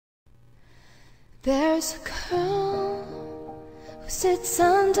There's a girl who sits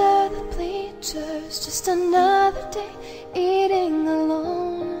under the bleachers, just another day eating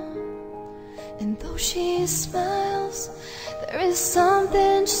alone. And though she smiles, there is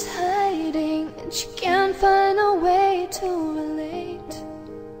something she's hiding, and she can't find a way to relate.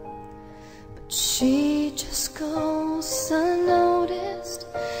 But she just goes unnoticed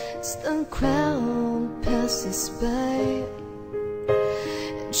as the crowd passes by.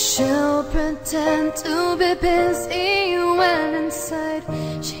 She'll pretend to be busy when inside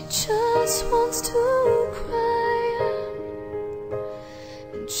she just wants to cry.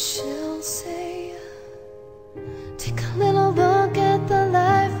 And she'll say, take a little look at the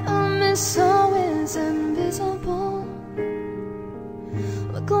life of Miss Always Invisible.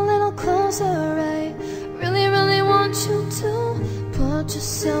 Look a little closer, I really, really want you to put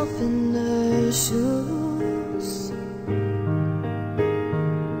yourself in her shoes.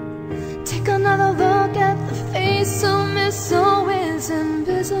 Take another look at the face of Miss Always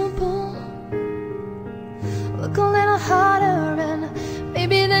Invisible. Look a little harder and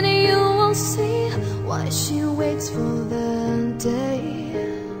maybe then you will see why she waits for the day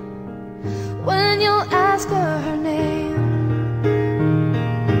when you'll ask her name.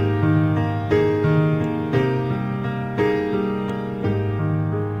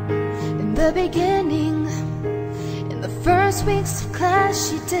 In the beginning, first weeks of class,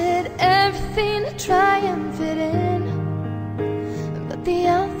 she did everything to try and fit in. But the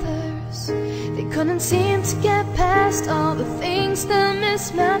others, they couldn't seem to get past all the things that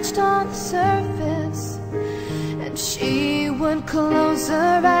mismatched on the surface. And she would close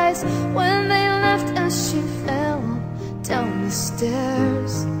her eyes when they left as she fell down the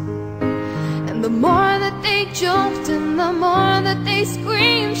stairs. And the more that they joked and the more that they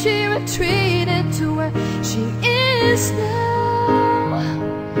screamed, she retreated to where she is now.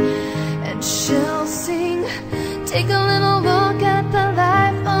 And she'll sing, take a little look at the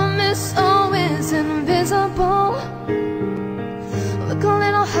life of Miss Always Invisible. Look a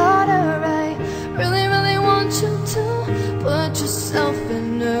little harder, I really, really want you to put yourself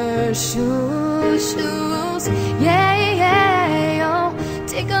in her shoes. Yeah, yeah, oh,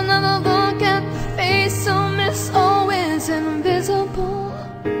 take another look at the face of Miss Always Invisible.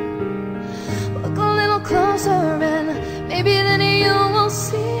 Look a little closer and maybe then you will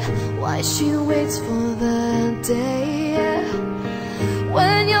see why she waits for the day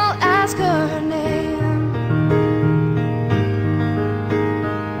when you'll ask her name.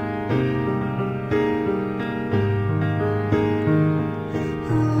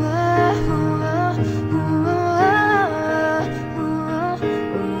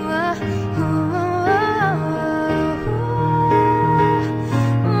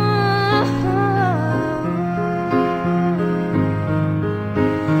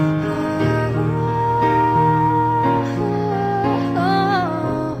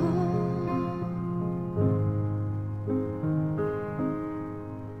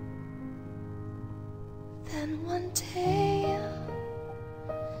 Then one day,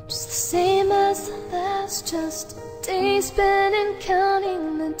 just the same as the last, just a day spent in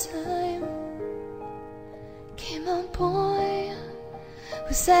counting the time, came a boy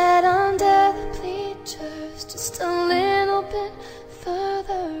who sat under the bleachers just a little bit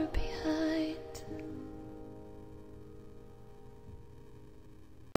further behind.